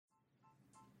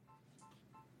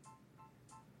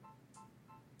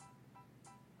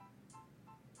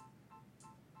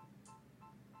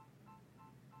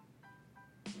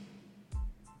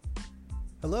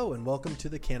Hello and welcome to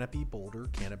the Canopy Boulder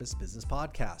Cannabis Business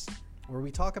Podcast, where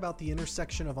we talk about the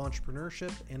intersection of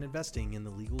entrepreneurship and investing in the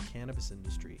legal cannabis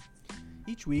industry.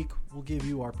 Each week, we'll give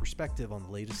you our perspective on the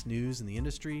latest news in the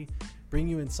industry, bring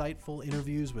you insightful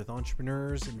interviews with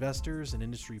entrepreneurs, investors, and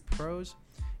industry pros,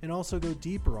 and also go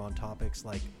deeper on topics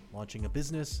like launching a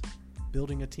business,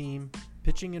 building a team,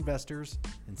 pitching investors,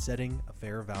 and setting a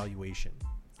fair valuation.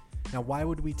 Now, why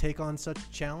would we take on such a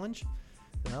challenge?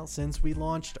 Well, since we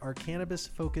launched our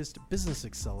cannabis-focused business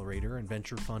accelerator and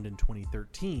venture fund in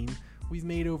 2013, we've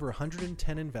made over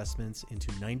 110 investments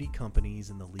into 90 companies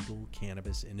in the legal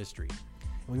cannabis industry.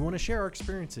 And we want to share our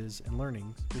experiences and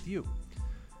learnings with you.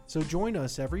 So join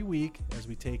us every week as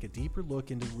we take a deeper look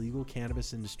into the legal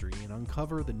cannabis industry and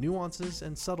uncover the nuances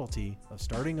and subtlety of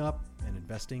starting up and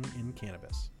investing in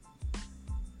cannabis.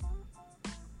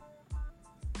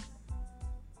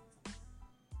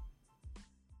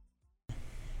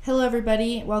 Hello,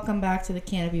 everybody. Welcome back to the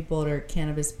Canopy Boulder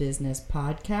Cannabis Business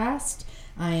Podcast.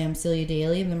 I am Celia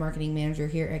Daly. I'm the marketing manager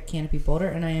here at Canopy Boulder,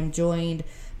 and I am joined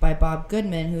by Bob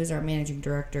Goodman, who is our managing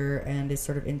director and is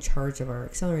sort of in charge of our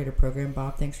accelerator program.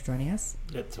 Bob, thanks for joining us.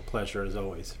 It's a pleasure, as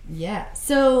always. Yeah.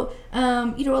 So,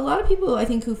 a lot of people, I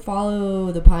think, who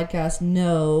follow the podcast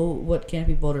know what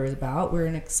Canopy Boulder is about. We're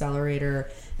an accelerator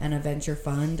and a venture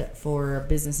fund for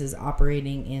businesses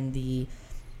operating in the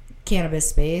cannabis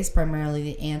space, primarily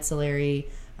the ancillary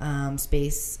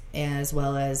space, as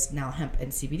well as now hemp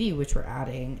and CBD, which we're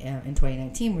adding in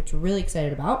 2019, which we're really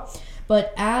excited about.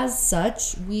 But as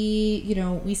such, we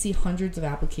see hundreds of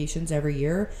applications every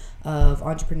year of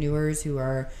entrepreneurs who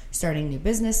are starting new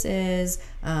businesses,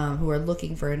 who are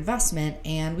looking for investment,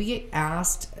 and we get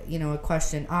asked, a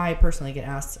question. I personally get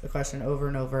asked a question over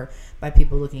and over by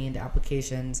people looking into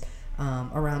applications.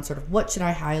 Around sort of what should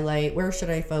I highlight, where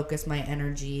should I focus my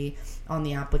energy on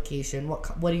the application, what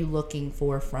are you looking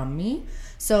for from me?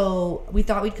 So we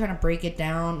thought we'd kind of break it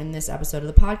down in this episode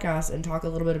of the podcast and talk a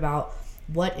little bit about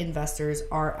what investors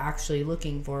are actually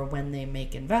looking for when they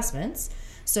make investments.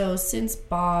 So since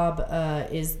Bob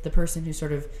is the person who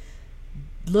sort of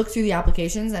looked through the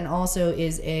applications and also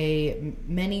is a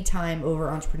many-time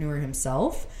over entrepreneur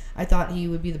himself, I thought he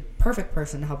would be the perfect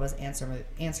person to help us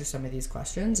answer some of these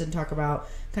questions and talk about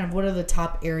kind of what are the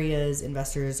top areas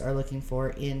investors are looking for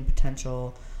in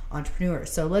potential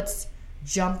entrepreneurs. So let's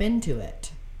jump into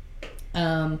it.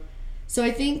 So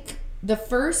I think the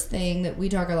first thing that we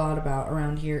talk a lot about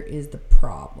around here is the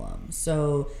problem.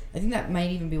 So I think that might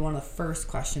even be one of the first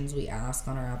questions we ask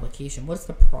on our application. What's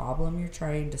the problem you're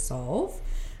trying to solve?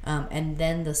 And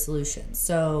then the solution.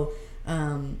 So,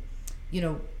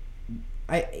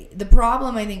 the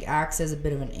problem, I think, acts as a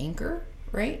bit of an anchor,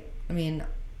 right? I mean,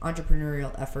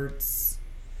 entrepreneurial efforts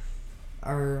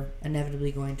are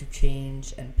inevitably going to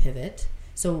change and pivot.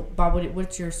 So, Bob,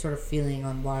 what's your sort of feeling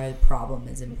on why the problem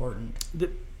is important?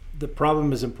 The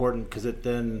problem is important because it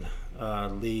then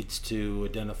leads to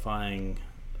identifying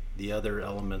the other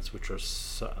elements, which are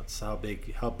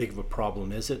how big of a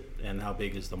problem is it, and how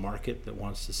big is the market that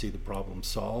wants to see the problem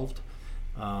solved.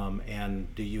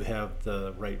 And do you have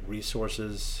the right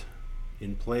resources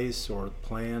in place or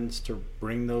plans to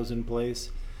bring those in place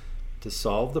to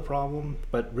solve the problem?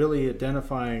 But really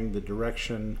identifying the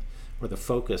direction, or the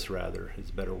focus rather is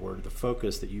a better word, the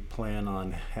focus that you plan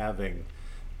on having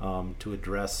to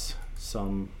address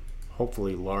some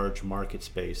hopefully large market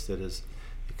space that is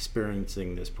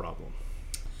experiencing this problem.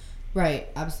 Right,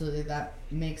 absolutely. That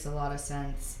makes a lot of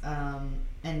sense.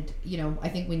 And I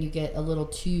think when you get a little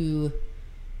too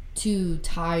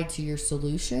tied to your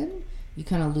solution, you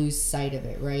kind of lose sight of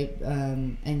it, right?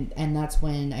 And that's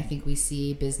when I think we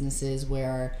see businesses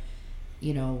where,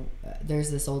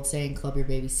 there's this old saying, club your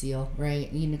baby seal,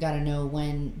 right? You got to know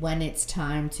when it's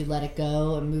time to let it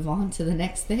go and move on to the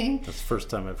next thing. That's the first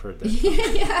time I've heard that.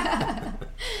 Yeah,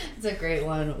 it's a great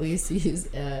one. We used to use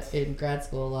in grad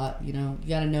school a lot. You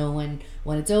got to know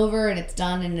when it's over and it's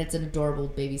done and it's an adorable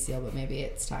baby seal, but maybe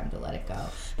it's time to let it go.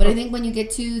 But I think when you get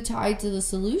too tied to the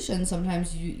solution,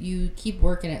 sometimes you keep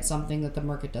working at something that the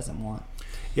market doesn't want.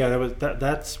 Yeah,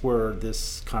 that's where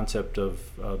this concept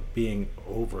of being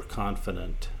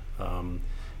overconfident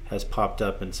has popped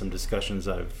up in some discussions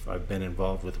I've been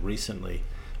involved with recently.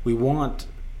 We want,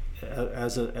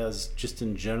 as just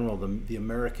in general, the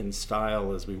American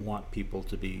style is we want people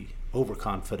to be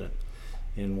overconfident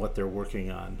in what they're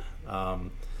working on,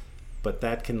 but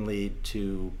that can lead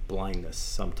to blindness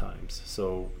sometimes.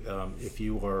 So if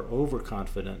you are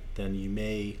overconfident, then you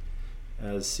may,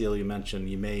 as Celia mentioned,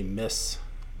 you may miss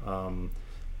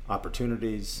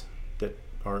opportunities that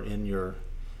are in your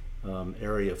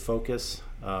area of focus.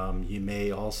 You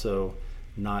may also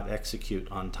not execute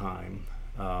on time.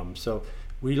 So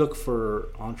we look for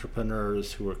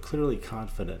entrepreneurs who are clearly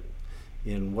confident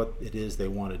in what it is they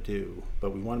want to do,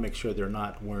 but we want to make sure they're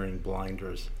not wearing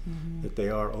blinders, that they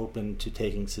are open to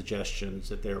taking suggestions,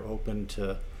 that they're open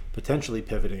to potentially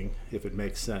pivoting if it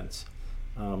makes sense.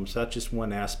 So that's just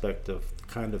one aspect of the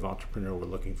kind of entrepreneur we're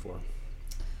looking for.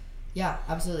 Yeah,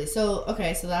 absolutely. So,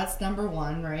 okay, so that's number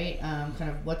one, right? Kind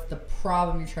of what's the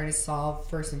problem you're trying to solve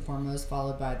first and foremost,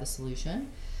 followed by the solution.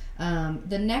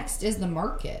 The next is the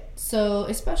market. So,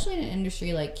 especially in an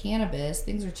industry like cannabis,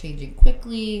 things are changing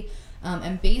quickly.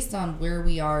 And based on where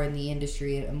we are in the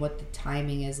industry and what the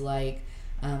timing is like,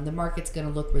 the market's going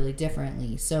to look really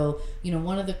differently. So,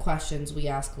 one of the questions we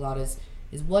ask a lot is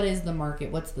what is the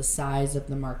market? What's the size of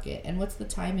the market? And what's the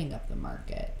timing of the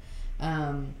market?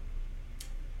 And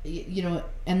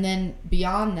then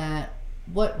beyond that,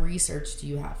 what research do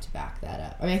you have to back that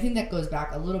up? I mean, I think that goes back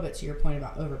a little bit to your point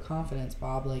about overconfidence,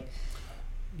 Bob.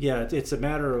 Yeah, it's a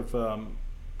matter of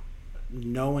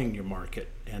knowing your market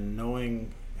and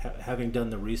having done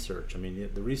the research. I mean,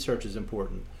 the research is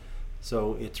important.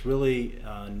 So it's really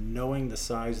knowing the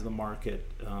size of the market,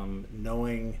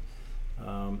 knowing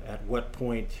at what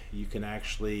point you can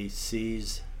actually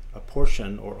seize a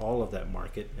portion or all of that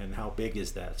market, and how big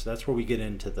is that. So that's where we get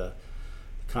into the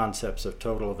concepts of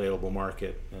total available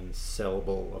market and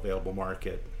sellable available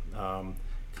market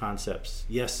concepts.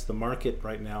 Yes, the market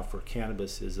right now for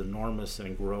cannabis is enormous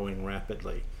and growing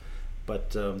rapidly,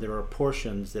 but there are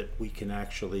portions that we can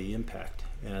actually impact.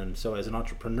 And so as an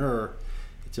entrepreneur,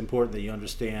 it's important that you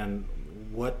understand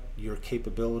what your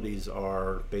capabilities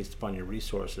are based upon your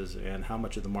resources and how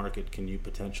much of the market can you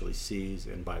potentially seize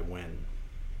and by when.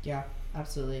 Yeah,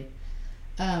 absolutely.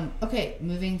 Okay,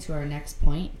 moving to our next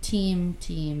point. Team,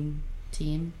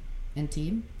 and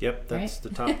team. Yep, that's right? The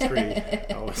top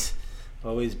three.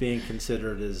 always being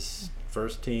considered as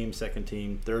first team, second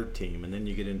team, third team, and then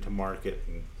you get into market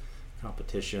and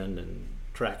competition and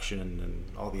traction and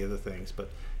all the other things.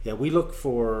 But yeah, we look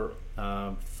for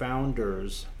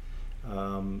founders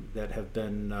that have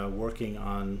been working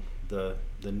on the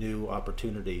new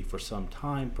opportunity for some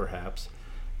time, perhaps.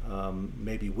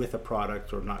 Maybe with a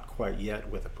product or not quite yet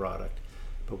with a product,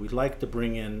 but we'd like to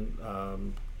bring in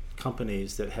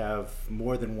companies that have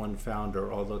more than one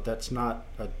founder, although that's not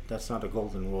a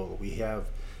golden rule. We have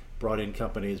brought in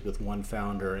companies with one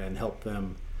founder and help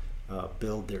them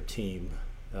build their team,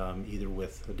 either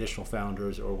with additional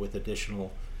founders or with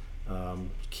additional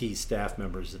key staff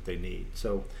members that they need.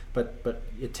 So but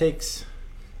it takes,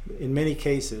 in many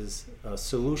cases,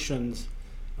 solutions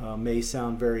may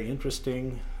sound very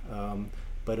interesting,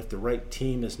 but if the right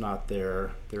team is not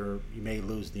there, you may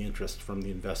lose the interest from the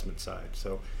investment side.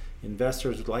 So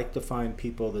investors would like to find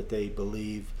people that they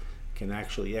believe can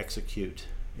actually execute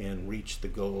and reach the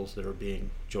goals that are being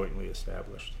jointly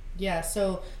established. Yeah,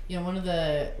 so one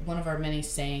of our many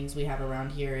sayings we have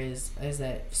around here is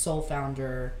that sole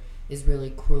founder is really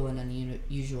cruel and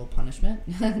unusual punishment.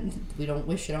 We don't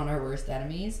wish it on our worst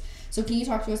enemies. So can you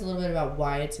talk to us a little bit about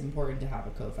why it's important to have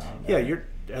a co-founder? Yeah,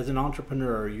 as an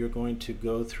entrepreneur, you're going to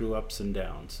go through ups and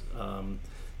downs.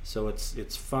 So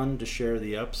it's fun to share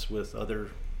the ups with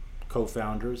other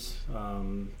co-founders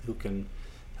who can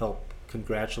help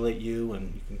congratulate you,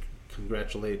 and you can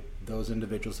congratulate those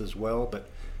individuals as well. But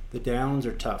the downs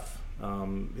are tough.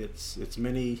 It's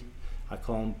many, I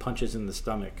call them punches in the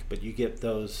stomach, but you get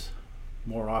those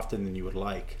more often than you would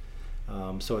like.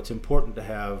 So it's important to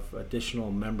have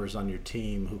additional members on your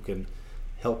team who can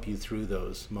help you through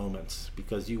those moments,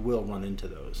 because you will run into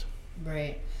those.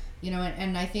 Right.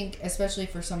 And I think especially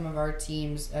for some of our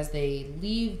teams, as they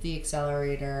leave the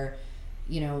accelerator,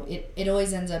 it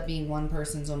always ends up being one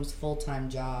person's almost full-time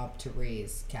job to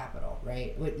raise capital,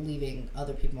 right? With leaving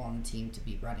other people on the team to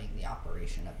be running the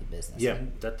operation of the business. Yeah,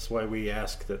 that's why we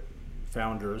ask that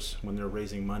founders, when they're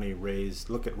raising money,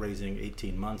 look at raising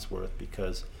 18 months worth,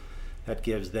 because that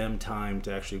gives them time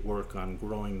to actually work on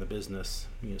growing the business,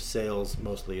 sales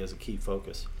mostly as a key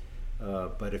focus.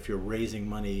 But if you're raising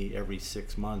money every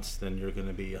 6 months, then you're going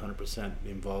to be 100%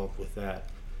 involved with that,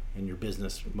 and your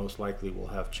business most likely will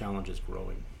have challenges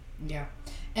growing. Yeah.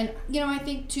 And, I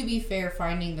think, to be fair,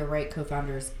 finding the right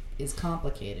co-founders is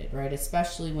complicated, right?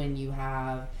 Especially when you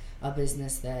have a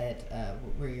business that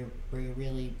where you're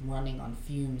really running on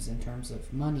fumes in terms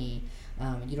of money.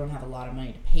 You don't have a lot of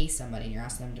money to pay somebody, and you're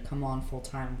asking them to come on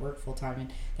full-time, work full-time,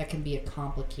 and that can be a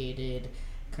complicated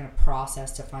kind of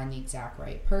process to find the exact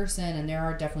right person, and there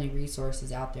are definitely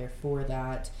resources out there for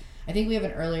that. I think we have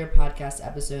an earlier podcast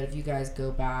episode. If you guys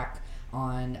go back,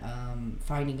 on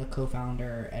finding a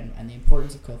co-founder and the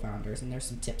importance of co-founders, and there's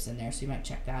some tips in there, so you might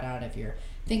check that out if you're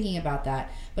thinking about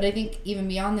that. But I think even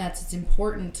beyond that, it's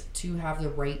important to have the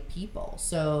right people.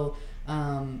 So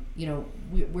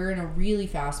we're in a really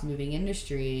fast moving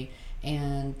industry,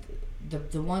 and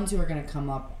the ones who are going to come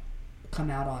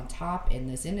out on top in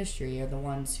this industry are the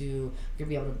ones who are going to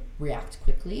be able to react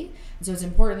quickly. And so it's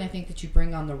important, I think, that you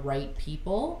bring on the right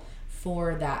people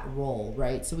for that role,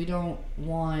 right? So we don't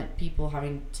want people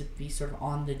having to be sort of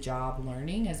on the job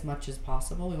learning as much as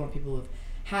possible. We want people who've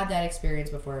had that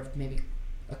experience before, have maybe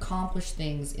accomplished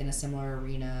things in a similar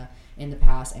arena in the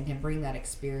past, and can bring that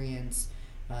experience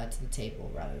to the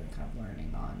table rather than kind of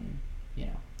learning on,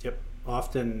 Yep.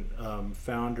 Often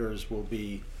founders will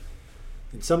be,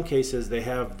 in some cases, they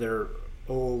have their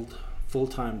old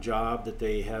full-time job that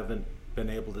they haven't been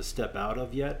able to step out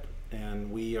of yet,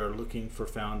 and we are looking for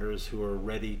founders who are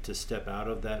ready to step out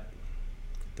of that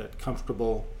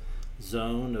comfortable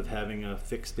zone of having a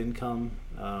fixed income.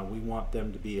 We want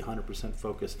them to be 100%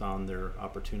 focused on their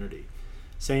opportunity.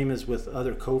 Same as with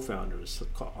other co-founders.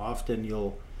 Often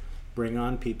you'll bring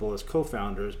on people as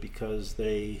co-founders because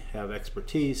they have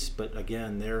expertise, but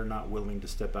again, they're not willing to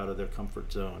step out of their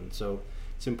comfort zone. So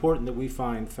it's important that we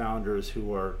find founders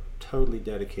who are totally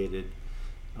dedicated,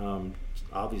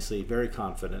 obviously very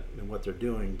confident in what they're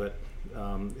doing, but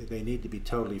they need to be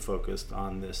totally focused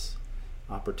on this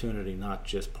opportunity, not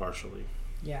just partially.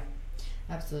 Yeah,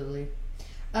 absolutely.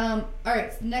 All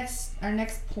right, our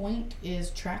next point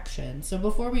is traction. So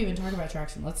before we even talk about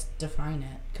traction, let's define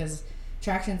it, because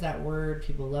traction's that word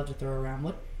people love to throw around.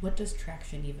 What does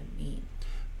traction even mean?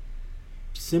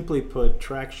 Simply put,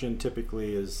 traction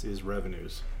typically is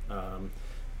revenues.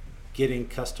 Getting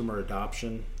customer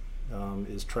adoption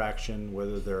is traction,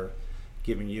 whether they're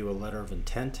giving you a letter of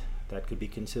intent, that could be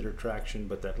considered traction,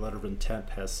 but that letter of intent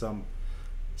has some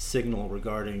signal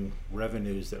regarding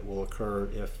revenues that will occur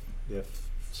if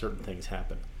certain things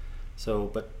happen. So,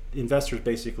 but investors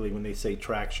basically, when they say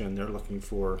traction, they're looking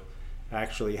for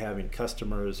actually having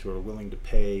customers who are willing to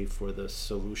pay for the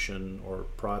solution or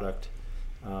product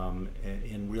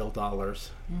in real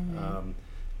dollars. Mm-hmm.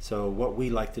 So what we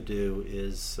like to do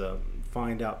is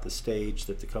find out the stage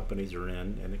that the companies are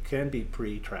in, and it can be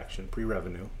pre-traction,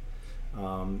 pre-revenue.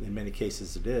 In many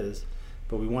cases it is,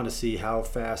 but we want to see how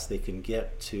fast they can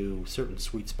get to certain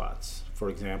sweet spots. For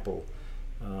example,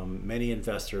 many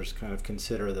investors kind of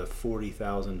consider the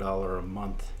 $40,000 a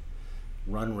month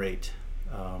run rate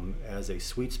as a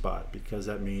sweet spot, because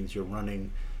that means you're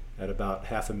running at about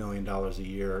 $500,000 a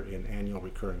year in annual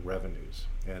recurring revenues.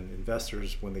 And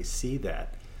investors, when they see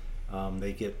that,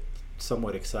 they get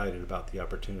somewhat excited about the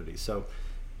opportunity. So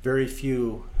very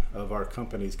few of our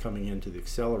companies coming into the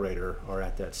accelerator are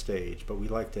at that stage, but we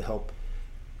like to help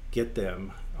get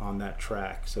them on that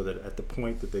track so that at the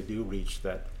point that they do reach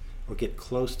that or get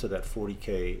close to that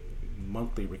 $40K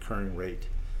monthly recurring rate,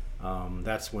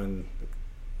 that's when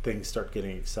things start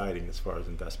getting exciting as far as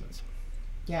investments.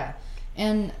 Yeah.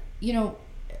 And,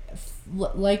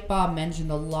 like Bob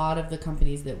mentioned, a lot of the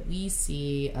companies that we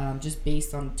see, just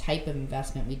based on type of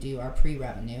investment we do, are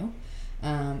pre-revenue.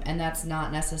 And that's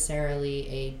not necessarily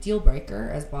a deal breaker,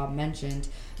 as Bob mentioned,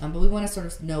 but we want to sort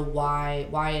of know why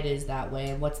it is that way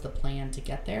and what's the plan to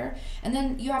get there. And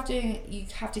then you have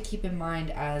to keep in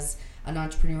mind, as an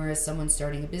entrepreneur, as someone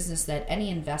starting a business, that any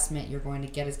investment you're going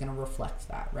to get is going to reflect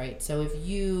that, right? So if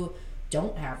you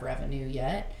don't have revenue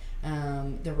yet,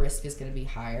 the risk is going to be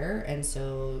higher, and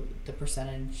so the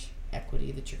percentage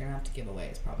equity that you're going to have to give away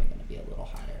is probably going to be a little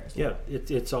higher as well. Yeah,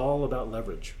 it's all about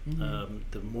leverage. Mm-hmm.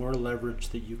 The more leverage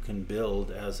that you can build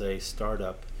as a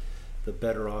startup, the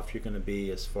better off you're going to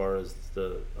be as far as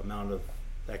the amount of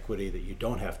equity that you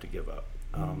don't have to give up.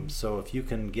 So if you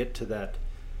can get to that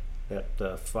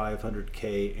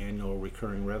 500K annual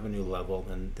recurring revenue level,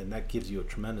 then that gives you a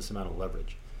tremendous amount of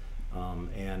leverage.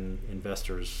 And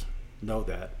investors know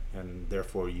that, and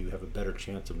therefore you have a better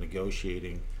chance of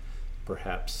negotiating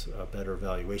perhaps a better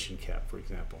valuation cap, for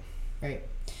example. Right.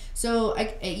 So,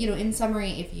 in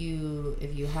summary, if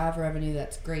you have revenue,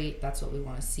 that's great. That's what we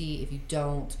want to see. If you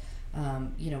don't,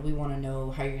 we want to know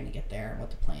how you're going to get there and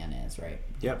what the plan is, right?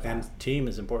 Yeah, and team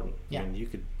is important. Yeah. I mean,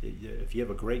 if you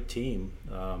have a great team,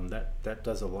 that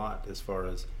does a lot as far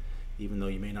as, even though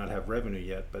you may not have revenue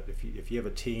yet, but if you have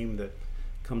a team that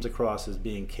comes across as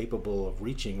being capable of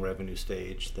reaching revenue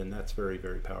stage, then that's very,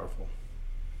 very powerful.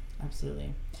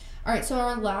 Absolutely. All right, so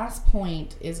our last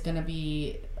point is going to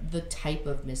be the type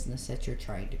of business that you're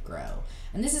trying to grow.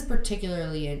 And this is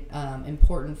particularly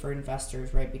important for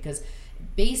investors, right? Because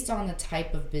based on the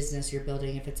type of business you're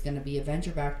building, if it's going to be a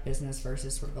venture-backed business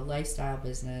versus sort of a lifestyle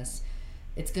business,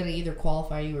 it's going to either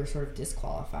qualify you or sort of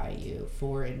disqualify you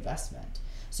for investment.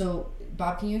 So,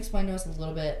 Bob, can you explain to us a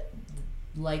little bit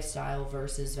lifestyle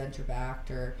versus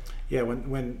venture-backed? Or Yeah,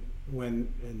 when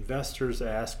investors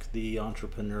ask the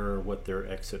entrepreneur what their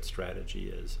exit strategy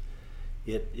is,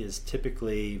 it is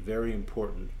typically very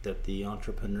important that the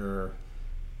entrepreneur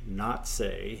not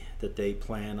say that they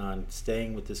plan on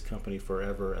staying with this company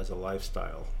forever as a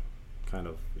lifestyle kind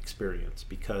of experience,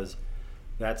 because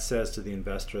that says to the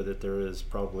investor that there is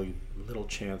probably little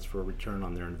chance for a return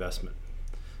on their investment.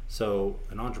 So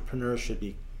an entrepreneur should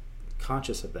be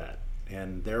conscious of that,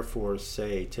 and therefore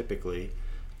say typically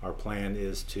our plan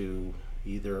is to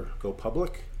either go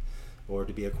public or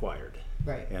to be acquired.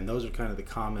 Right. And those are kind of the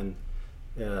common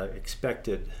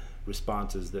expected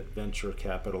responses that venture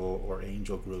capital or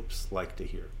angel groups like to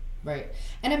hear. Right.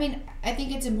 And I mean, I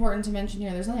think it's important to mention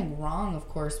here, there's nothing wrong, of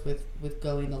course, with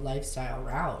going the lifestyle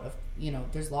route. Of, you know,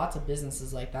 there's lots of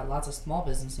businesses like that, lots of small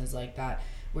businesses like that,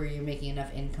 where you're making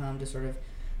enough income to sort of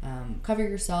cover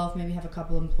yourself, maybe have a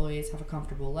couple employees, have a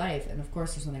comfortable life. And of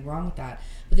course, there's nothing wrong with that.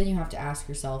 But then you have to ask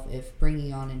yourself if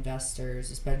bringing on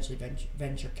investors, especially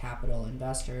venture capital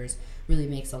investors, really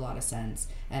makes a lot of sense.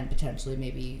 And potentially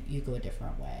maybe you go a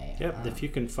different way. Yep. If you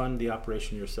can fund the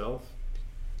operation yourself,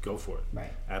 go for it.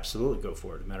 Right. Absolutely go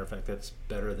for it. As a matter of fact, that's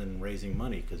better than raising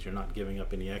money because you're not giving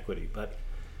up any equity. But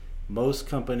most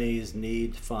companies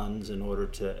need funds in order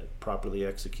to properly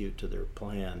execute to their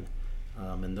plan.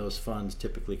 And those funds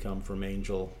typically come from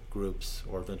angel groups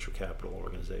or venture capital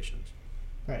organizations.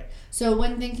 Right. So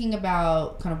when thinking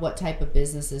about kind of what type of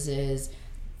business this is,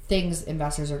 things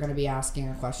investors are going to be asking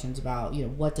are questions about, you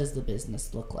know, what does the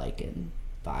business look like in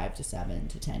 5 to 7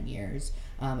 to 10 years,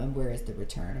 and where is the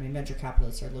return? I mean, venture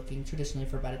capitalists are looking traditionally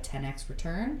for about a 10x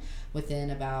return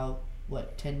within about,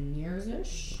 10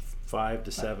 years-ish? 5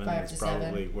 to 7 is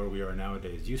probably 7. Where we are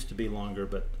nowadays. Used to be longer,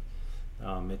 but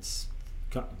it's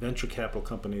venture capital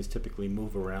companies typically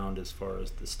move around as far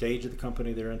as the stage of the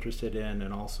company they're interested in,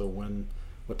 and also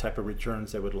what type of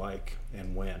returns they would like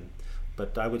and when.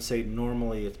 But I would say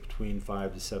normally it's between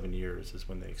 5 to 7 years is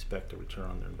when they expect a return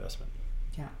on their investment.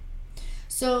 Yeah.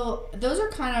 So those are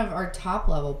kind of our top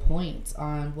level points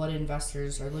on what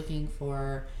investors are looking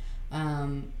for.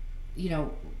 You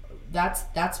know,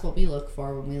 that's what we look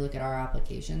for when we look at our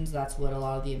applications. That's what a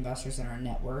lot of the investors in our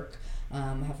network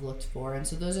have looked for. And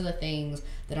so those are the things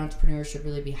that entrepreneurs should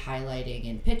really be highlighting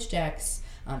in pitch decks,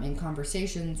 in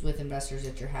conversations with investors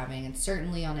that you're having, and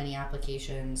certainly on any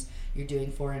applications you're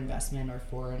doing for investment or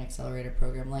for an accelerator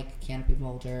program like Canopy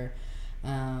Boulder.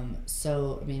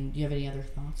 So, I mean, do you have any other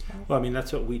thoughts about it? Well, I mean,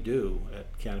 that's what we do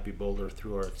at Canopy Boulder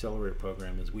through our accelerator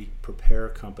program is we prepare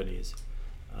companies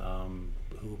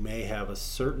who may have a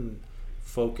certain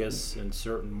focus in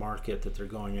certain market that they're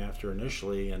going after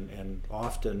initially, and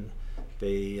often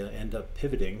they end up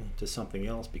pivoting to something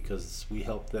else because we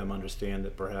help them understand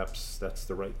that perhaps that's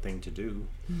the right thing to do.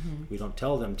 Mm-hmm. We don't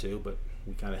tell them to, but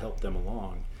we kind of help them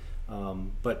along.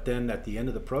 But then at the end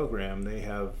of the program, they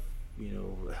have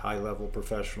high-level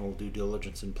professional due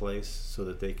diligence in place so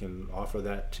that they can offer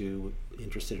that to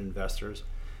interested investors.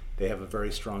 They have a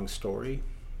very strong story.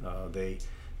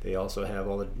 They also have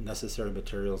all the necessary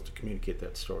materials to communicate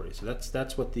that story. So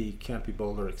that's what the Canopy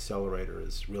Boulder Accelerator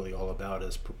is really all about,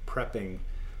 is prepping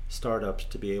startups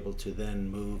to be able to then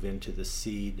move into the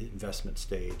seed investment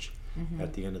stage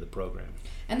at the end of the program.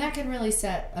 And that can really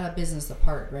set a business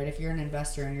apart, right? If you're an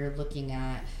investor and you're looking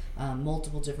at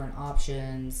multiple different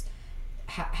options,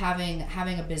 having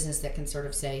a business that can sort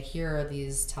of say, here are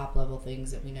these top level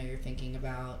things that we know you're thinking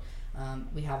about.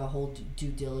 We have a whole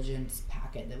due diligence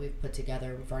packet that we've put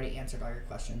together. We've already answered all your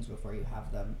questions before you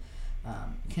have them.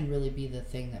 Can really be the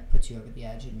thing that puts you over the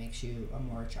edge and makes you a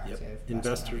more attractive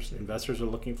Investors are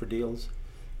looking for deals,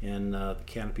 and the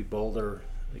Canopy Boulder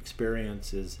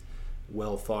experience is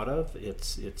well thought of.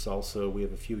 It's also, we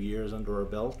have a few years under our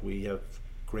belt. We have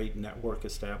great network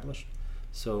established,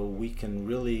 so we can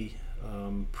really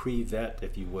pre-vet,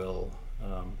 if you will,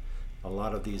 a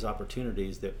lot of these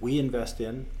opportunities that we invest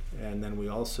in, and then we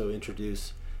also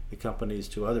introduce the companies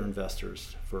to other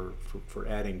investors for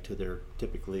adding to their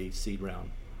typically seed round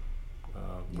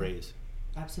raise.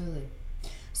 Absolutely.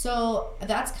 So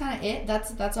that's kind of it.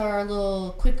 That's our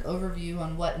little quick overview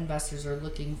on what investors are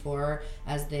looking for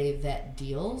as they vet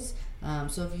deals.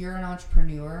 So if you're an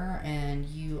entrepreneur and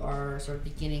you are sort of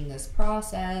beginning this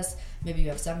process, maybe you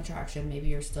have some traction, maybe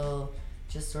you're still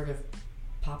just sort of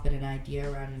popping an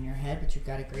idea around in your head, but you've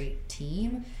got a great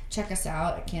team, check us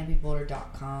out at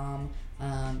canopyboulder.com.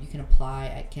 You can apply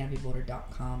at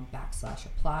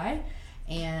canopyboulder.com/apply.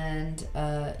 And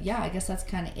I guess that's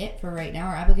kind of it for right now.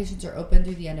 Our applications are open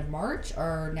through the end of March.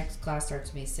 Our next class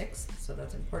starts May 6th, so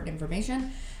that's important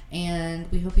information. And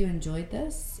we hope you enjoyed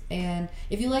this. And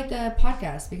if you like the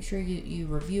podcast, make sure you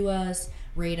review us,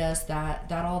 rate us. That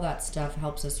all that stuff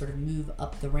helps us sort of move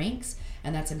up the ranks.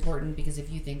 And that's important because if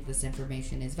you think this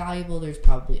information is valuable, there's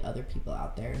probably other people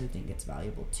out there who think it's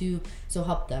valuable too. So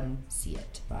help them see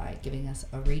it by giving us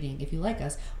a rating if you like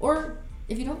us. Or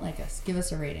if you don't like us, give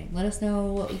us a rating. Let us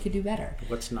know what we could do better.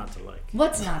 What's not to like?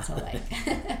 What's not to like?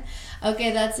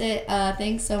 Okay, that's it.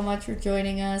 Thanks so much for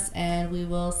joining us, and we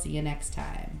will see you next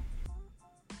time.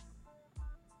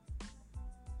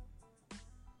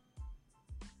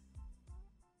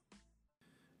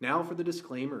 Now for the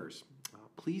disclaimers.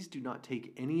 Please do not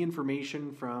take any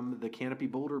information from the Canopy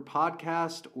Boulder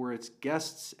podcast or its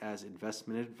guests as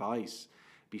investment advice.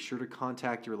 Be sure to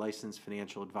contact your licensed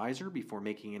financial advisor before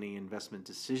making any investment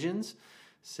decisions.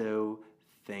 So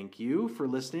thank you for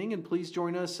listening, and please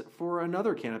join us for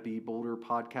another Canopy Boulder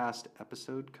podcast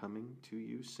episode coming to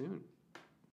you soon.